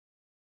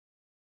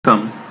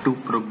to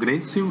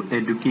Progressive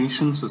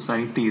Education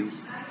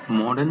Society's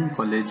Modern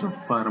College of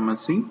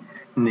Pharmacy,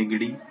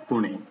 Nigdi,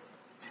 Pune.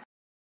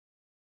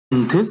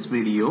 In this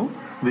video,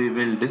 we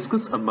will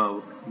discuss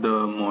about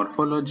the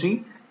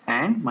morphology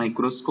and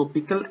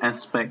microscopical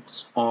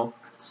aspects of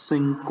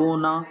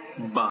Cinchona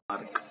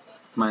bark.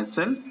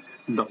 Myself,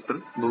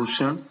 Dr.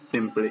 Bhushan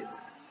Pimple.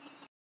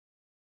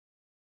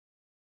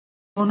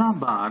 Cinchona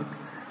bark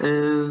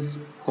is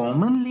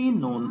commonly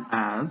known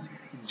as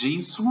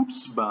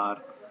jesuit's bark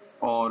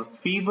or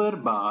fever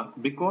bark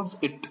because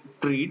it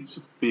treats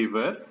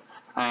fever,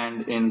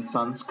 and in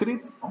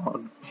Sanskrit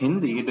or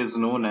Hindi it is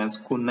known as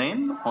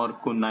kunain or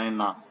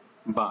kunaina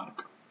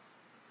bark.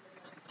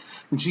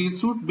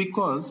 Jesuit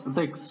because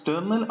the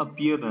external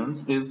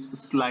appearance is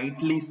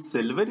slightly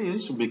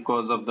silverish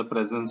because of the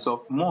presence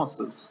of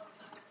mosses.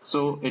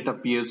 So it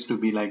appears to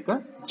be like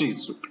a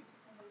jesuit.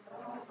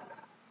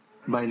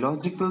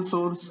 Biological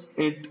source,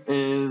 it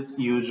is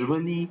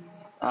usually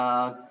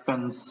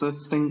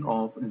consisting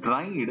of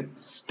dried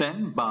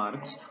stem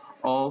barks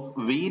of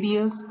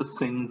various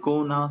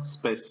Cinchona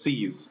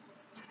species.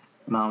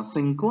 Now,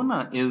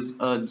 Cinchona is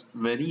a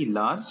very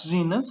large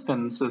genus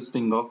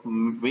consisting of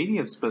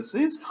various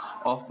species.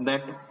 Of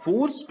that,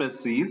 4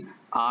 species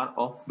are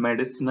of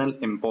medicinal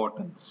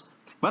importance.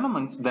 One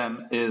amongst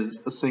them is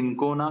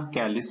Cinchona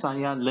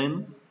calisaya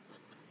Linn,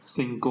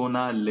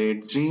 Cinchona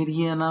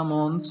ledgeriana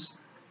mons,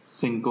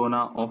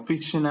 Cinchona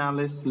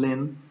officinalis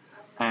Linn,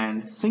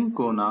 and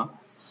Cinchona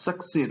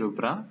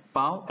succirubra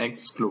Pau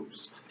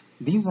excludes.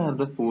 These are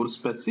the 4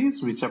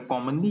 species which are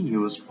commonly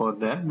used for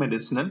their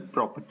medicinal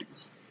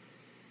properties.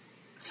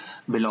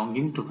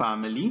 Belonging to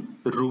family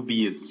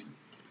Rubiaceae.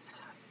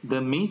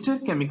 The major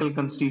chemical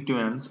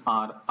constituents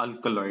are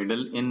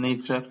alkaloidal in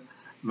nature,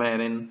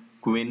 wherein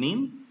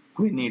quinine,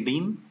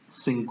 quinidine,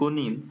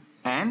 cinchonine,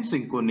 and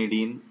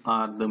cinchonidine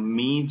are the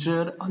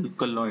major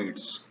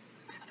alkaloids.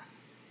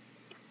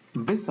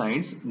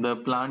 Besides, the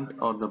plant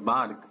or the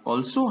bark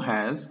also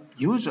has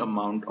huge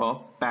amount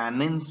of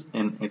tannins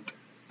in it.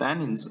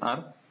 Tannins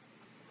are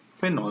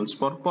phenols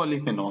for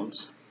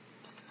polyphenols.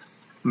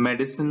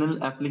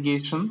 Medicinal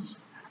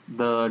applications.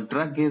 The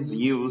drug is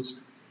used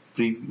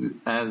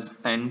as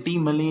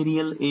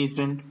anti-malarial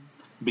agent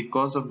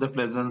because of the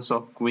presence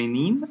of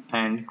quinine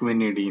and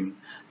quinidine.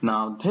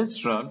 Now this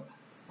drug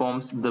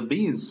forms the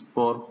base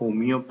for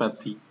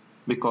homeopathy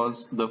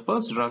because the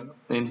first drug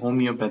in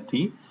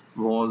homeopathy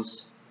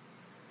was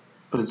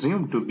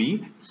presumed to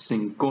be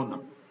cinchona.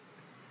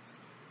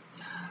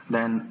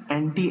 Then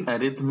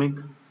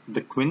antiarrhythmic,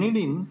 the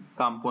quinidine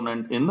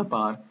component in the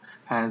bark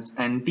has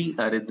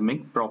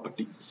antiarrhythmic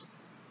properties.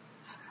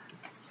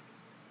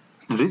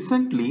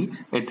 Recently,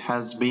 it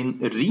has been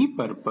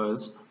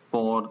repurposed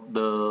for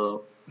the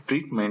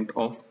treatment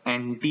of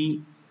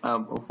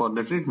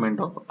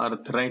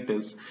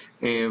arthritis,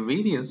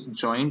 various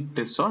joint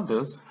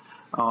disorders,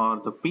 or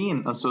the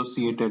pain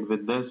associated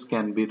with this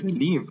can be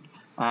relieved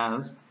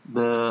as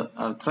the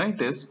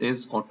arthritis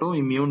is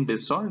autoimmune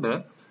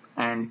disorder,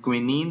 and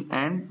quinine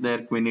and their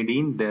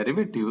quinidine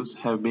derivatives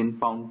have been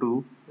found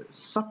to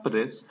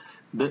suppress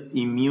the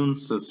immune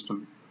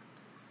system.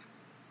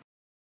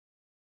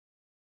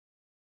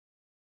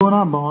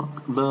 Cinchona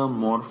bark, the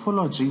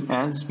morphology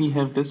as we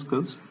have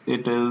discussed,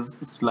 it is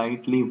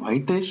slightly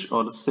whitish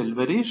or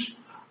silverish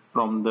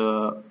from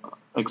the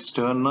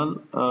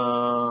external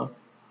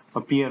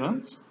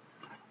appearance,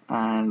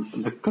 and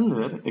the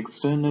color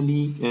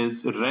externally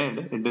is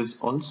red. It is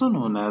also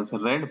known as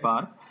red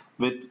bark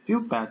with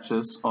few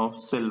patches of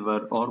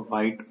silver or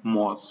white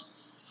moss.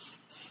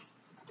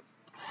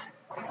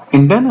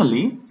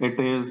 Internally, it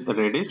is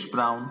reddish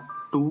brown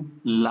to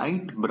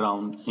light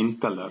brown in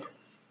color.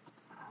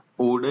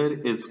 Odor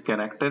is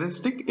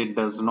characteristic. It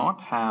does not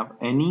have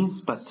any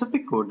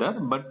specific odor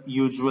but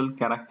usual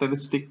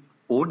characteristic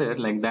odor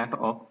like that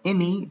of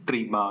any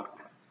tree bark.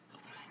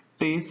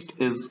 Taste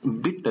is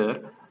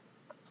bitter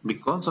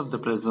because of the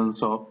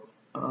presence of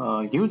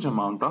a huge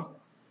amount of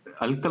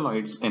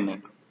alkaloids in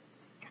it.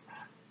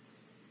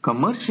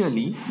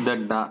 Commercially,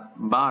 the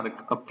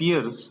bark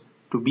appears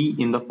to be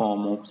in the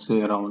form of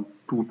say around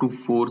 2 to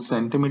 4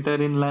 centimeter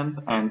in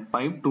length and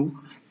 5 to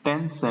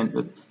 10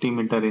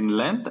 centimeter in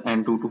length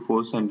and 2 to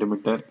 4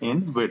 centimeter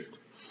in width.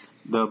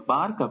 The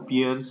bark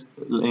appears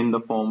in the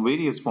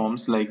various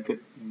forms like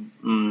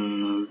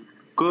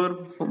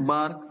curved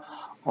bark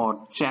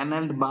or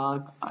channeled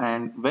bark,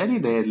 and very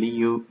rarely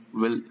you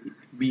will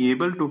be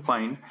able to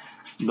find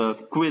the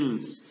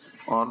quills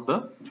or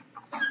the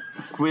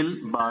quill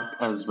bark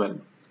as well.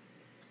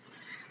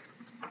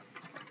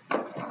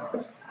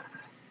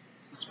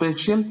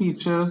 Special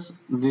features,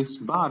 this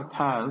bark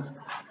has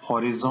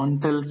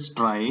horizontal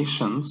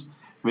striations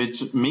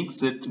which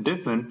makes it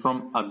different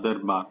from other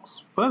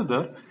barks.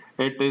 Further,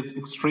 it is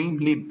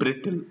extremely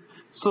brittle.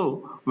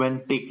 So,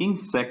 when taking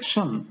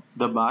section,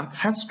 the bark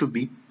has to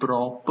be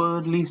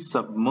properly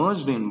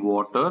submerged in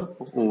water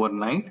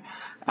overnight,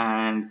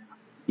 and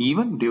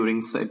even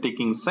during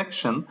taking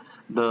section,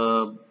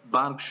 the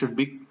bark should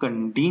be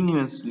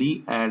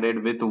continuously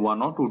added with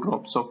 1 or 2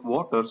 drops of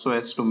water so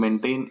as to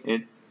maintain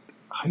it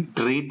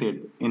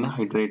hydrated in a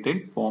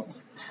hydrated form.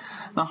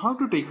 Now, how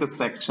to take a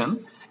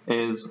section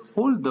is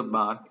hold the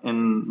bark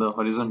in the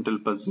horizontal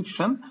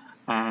position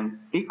and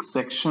take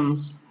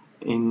sections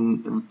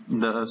in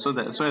the so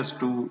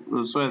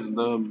as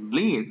the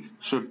blade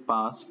should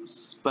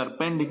pass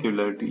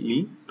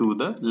perpendicularly to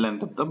the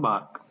length of the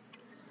bark.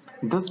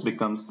 This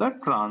becomes the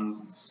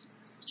transverse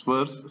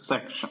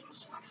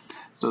sections.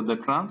 So the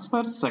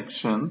transverse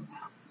section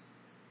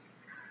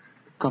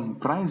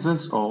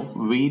comprises of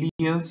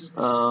various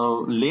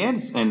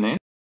layers in it.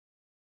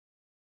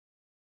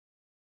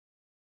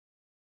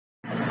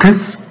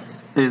 This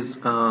is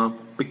a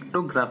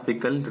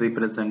pictographical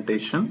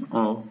representation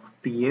of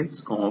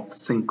tiers of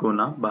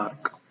cinchona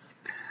bark.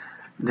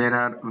 There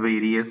are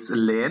various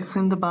layers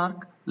in the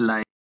bark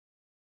like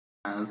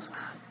as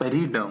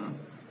periderm.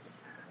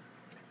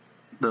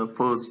 The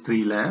first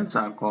three layers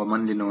are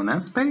commonly known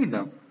as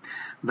periderm.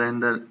 Then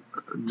the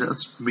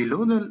just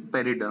below the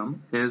periderm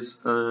is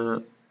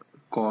a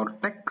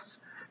cortex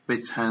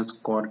which has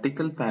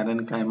cortical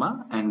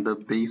parenchyma, and the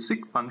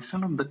basic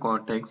function of the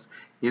cortex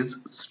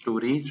is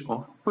storage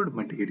of food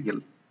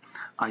material,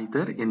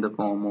 either in the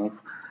form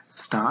of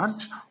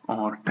starch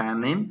or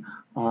tannin,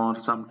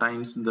 or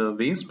sometimes the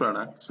waste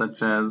products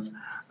such as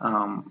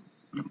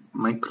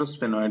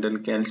microsphenoid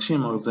and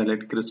calcium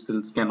oxalate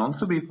crystals can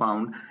also be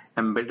found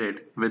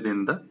embedded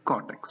within the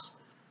cortex.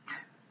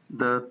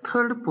 The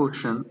third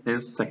portion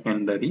is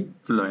secondary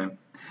phloem.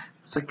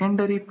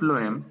 Secondary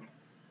phloem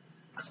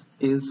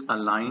is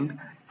aligned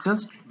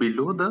just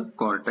below the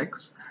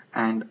cortex,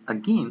 and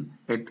again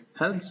it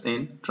helps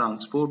in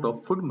transport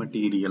of food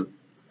material.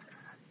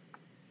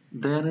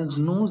 There is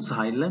no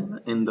xylem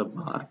in the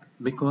bark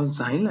because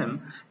xylem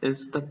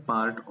is the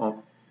part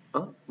of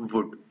a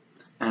wood.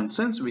 And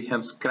since we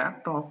have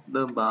scraped off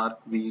the bark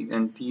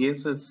and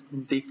TS is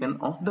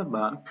taken off the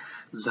bark,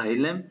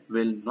 xylem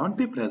will not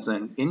be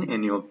present in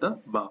any of the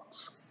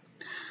barks.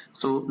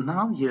 So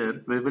now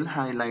here we will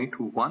highlight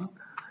one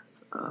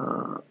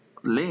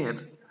layer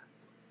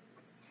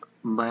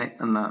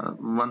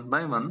one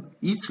by one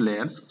each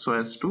layers so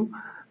as to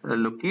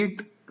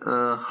locate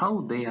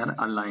how they are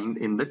aligned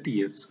in the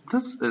tiers.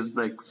 This is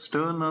the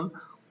external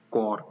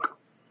cork.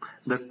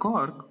 The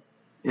cork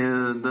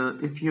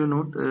if you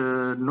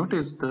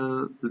notice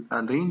the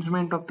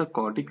arrangement of the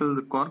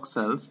cork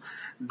cells,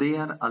 they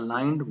are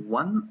aligned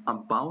one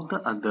above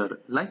the other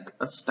like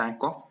a stack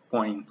of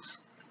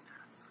coins.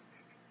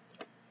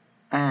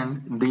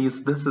 And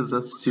this is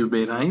a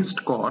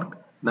suberized cork.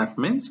 That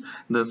means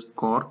this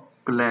cork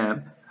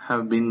layer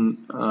have been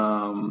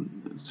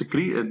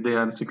they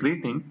are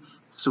secreting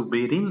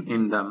suberin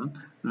in them,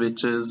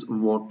 which is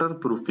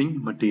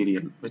waterproofing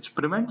material, which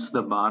prevents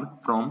the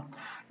bark from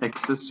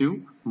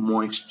excessive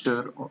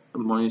moisture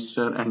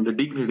and the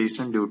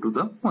degradation due to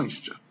the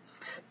moisture.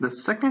 The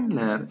second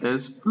layer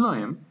is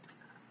phloem,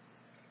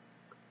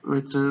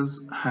 which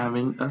is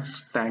having a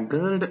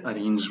staggered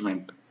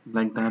arrangement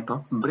like that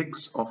of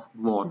bricks of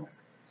wall.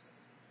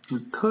 The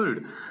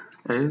third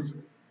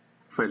is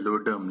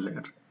phyloderm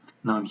layer.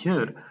 Now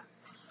here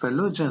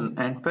phylogen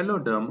and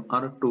phyloderm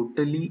are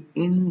totally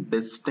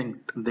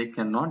indistinct. They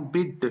cannot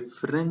be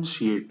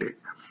differentiated.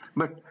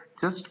 But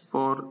just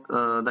for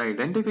the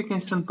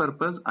identification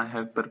purpose, I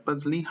have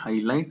purposely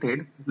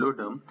highlighted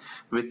phyloderm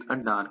with a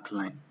dark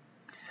line.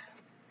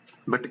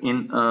 But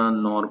in a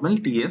normal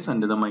TS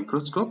under the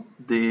microscope,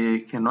 they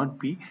cannot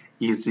be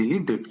easily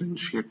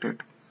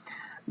differentiated.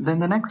 Then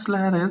the next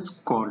layer is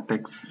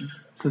cortex.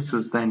 This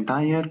is the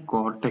entire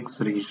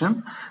cortex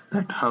region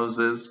that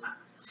houses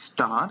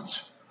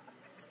starch,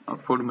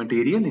 food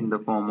material in the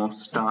form of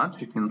starch,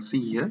 you can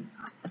see here.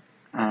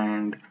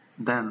 And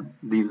then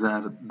these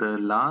are the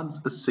large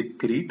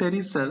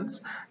secretory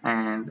cells,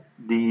 and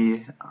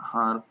they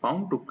are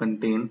found to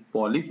contain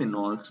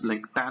polyphenols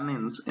like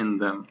tannins in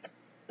them.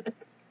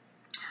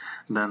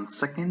 Then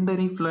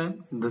secondary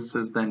phloem, this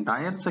is the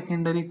entire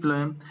secondary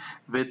phloem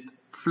with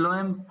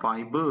phloem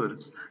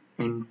fibers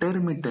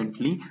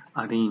intermittently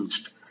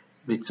arranged,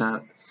 which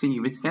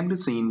can be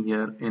seen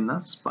here in a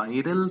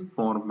spiral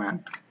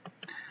format.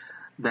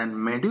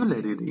 Then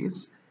medullary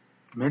rays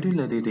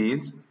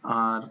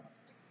are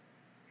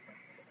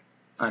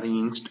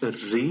arranged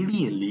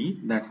radially.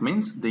 That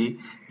means they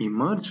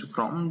emerge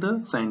from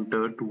the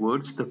center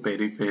towards the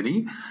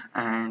periphery,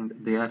 and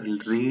they are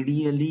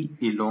radially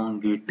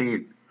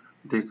elongated.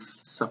 They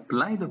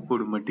supply the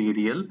food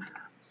material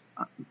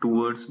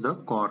towards the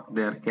cork.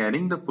 They are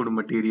carrying the food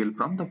material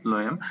from the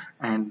phloem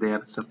and they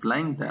are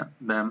supplying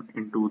them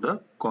into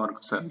the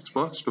cork cells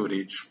for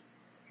storage.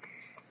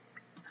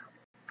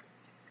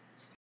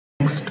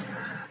 Next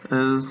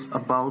is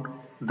about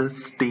the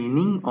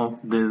staining of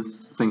this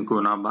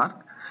cinchona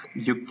bark.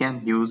 You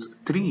can use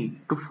 3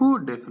 to 4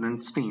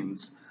 different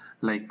stains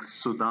like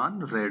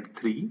Sudan red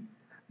 3,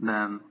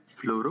 then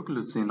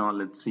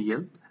fluoroglycinol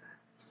HCl,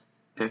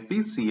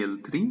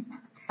 FeCl3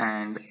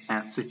 and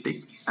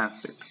acetic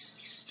acid.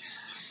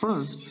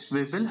 First,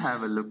 we will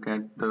have a look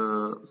at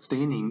the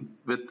staining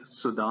with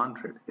Sudan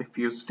red. If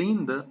you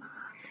stain the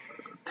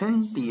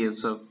thin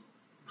tiers of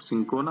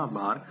cinchona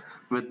bark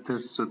with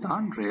this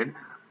Sudan red,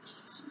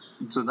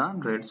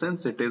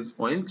 since it is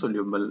oil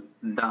soluble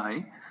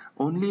dye,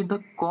 only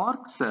the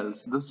cork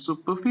cells, the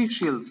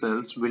superficial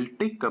cells, will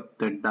take up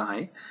the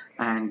dye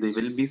and they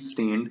will be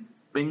stained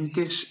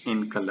pinkish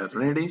in color,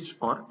 reddish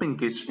or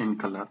pinkish in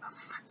color.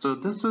 So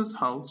this is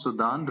how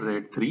Sudan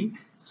red 3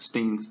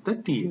 stains the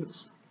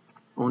tears,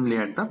 only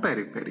at the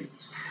periphery.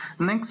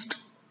 Next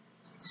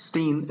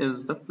stain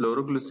is the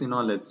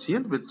chloroglucinol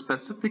HCl, which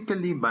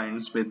specifically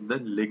binds with the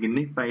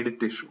lignified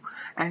tissue.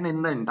 And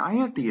in the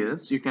entire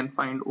tears, you can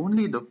find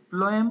only the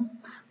phloem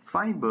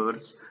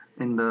fibers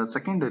in the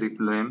secondary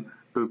phloem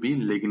to be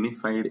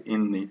lignified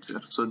in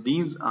nature. So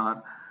these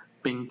are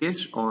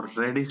pinkish or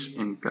reddish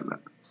in color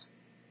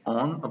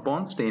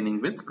upon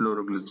staining with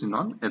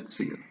chloroglucinol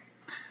HCl.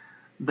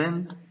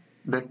 Then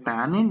the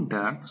tannin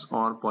ducts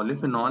or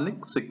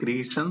polyphenolic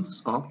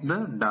secretions of the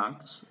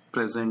ducts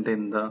present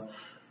in the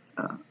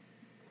uh,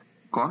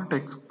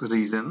 cortex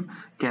region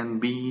can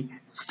be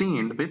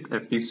stained with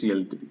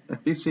FeCl3.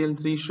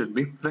 FeCl3 should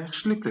be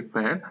freshly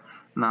prepared.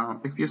 Now,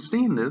 if you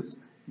stain this,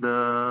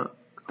 the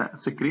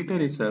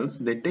secretory cells,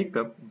 they take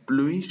up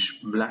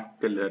bluish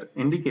black color,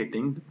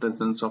 indicating the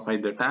presence of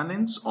either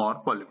tannins or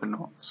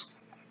polyphenols.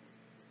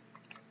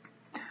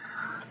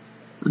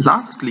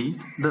 Lastly,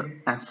 the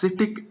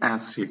acetic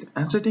acid.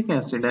 Acetic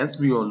acid, as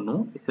we all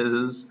know,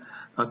 is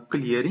a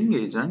clearing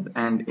agent,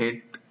 and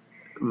it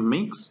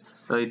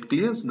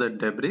clears the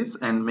debris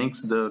and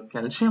makes the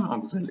calcium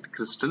oxalate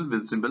crystal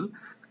visible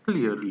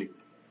clearly.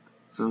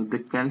 So the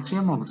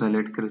calcium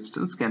oxalate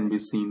crystals can be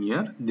seen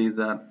here. These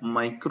are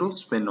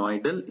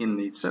microsphenoidal in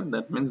nature.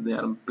 That means they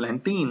are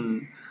plenty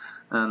in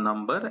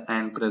number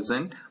and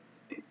present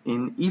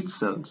in each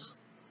cells.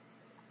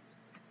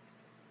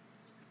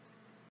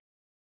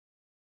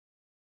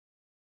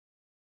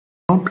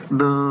 About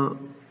the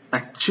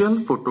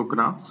actual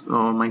photographs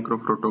or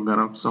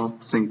microphotographs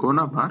of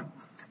Cinchona bark,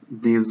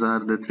 these are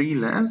the three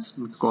layers: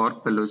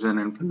 cork, phloem,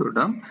 and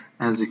phloem.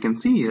 As you can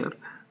see here,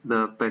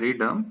 the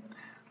periderm,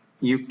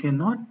 you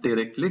cannot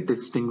directly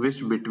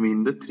distinguish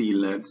between the three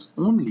layers.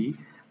 Only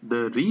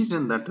the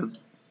region that has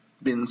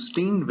been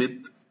stained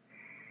with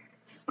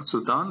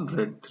Sudan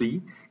red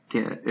 3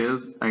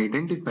 is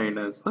identified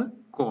as the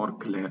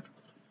cork layer.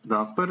 The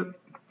upper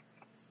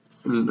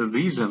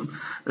region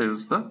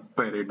is the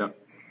periderm.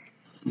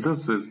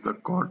 This is the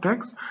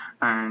cortex,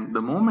 and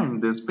the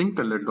moment this pink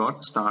colored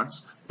dot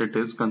starts, it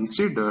is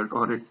considered,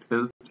 or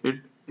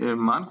it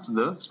marks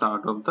the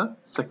start of the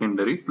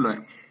secondary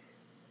phloem.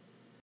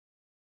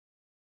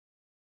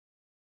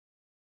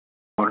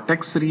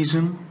 Cortex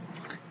region.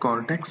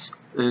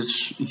 Cortex is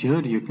here,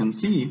 you can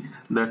see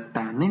the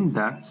tannin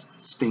ducts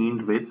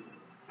stained with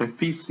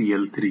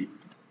FeCl3.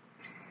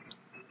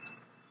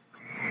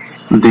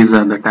 These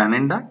are the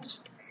tannin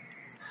ducts.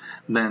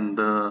 Then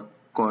the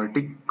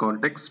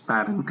cortex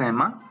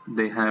parenchyma,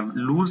 they have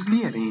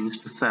loosely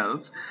arranged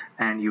cells,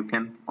 and you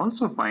can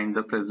also find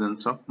the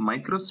presence of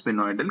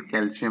microsphenoidal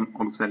calcium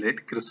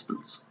oxalate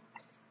crystals.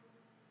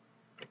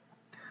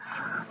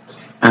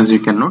 As you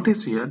can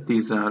notice here,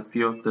 these are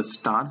few of the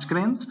starch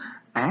grains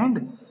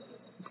and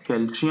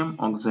calcium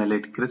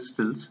oxalate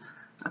crystals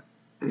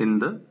in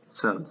the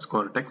cells,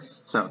 cortex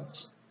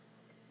cells.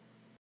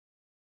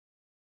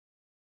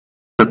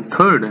 The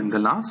third and the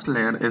last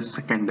layer is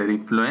secondary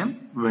phloem,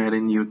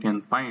 wherein you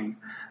can find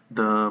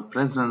the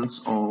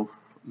presence of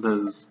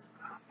these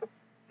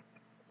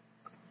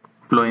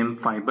phloem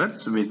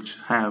fibers, which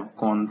have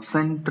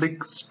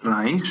concentric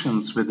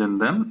striations within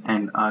them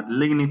and are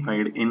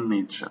lignified in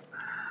nature,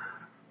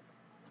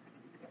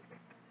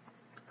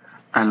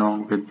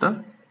 along with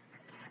the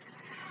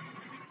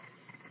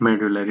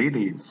medullary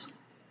rays.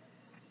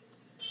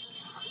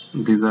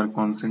 These are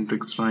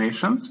concentric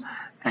striations,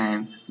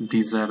 and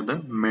these are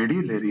the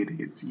medullary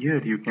rays.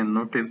 Here you can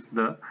notice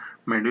the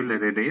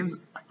medullary rays.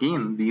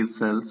 Again, these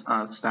cells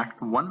are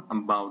stacked one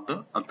above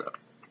the other.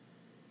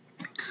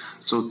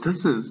 So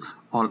this is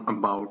all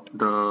about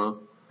the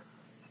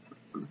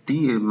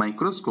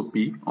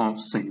microscopy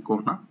of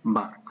Cinchona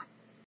bark.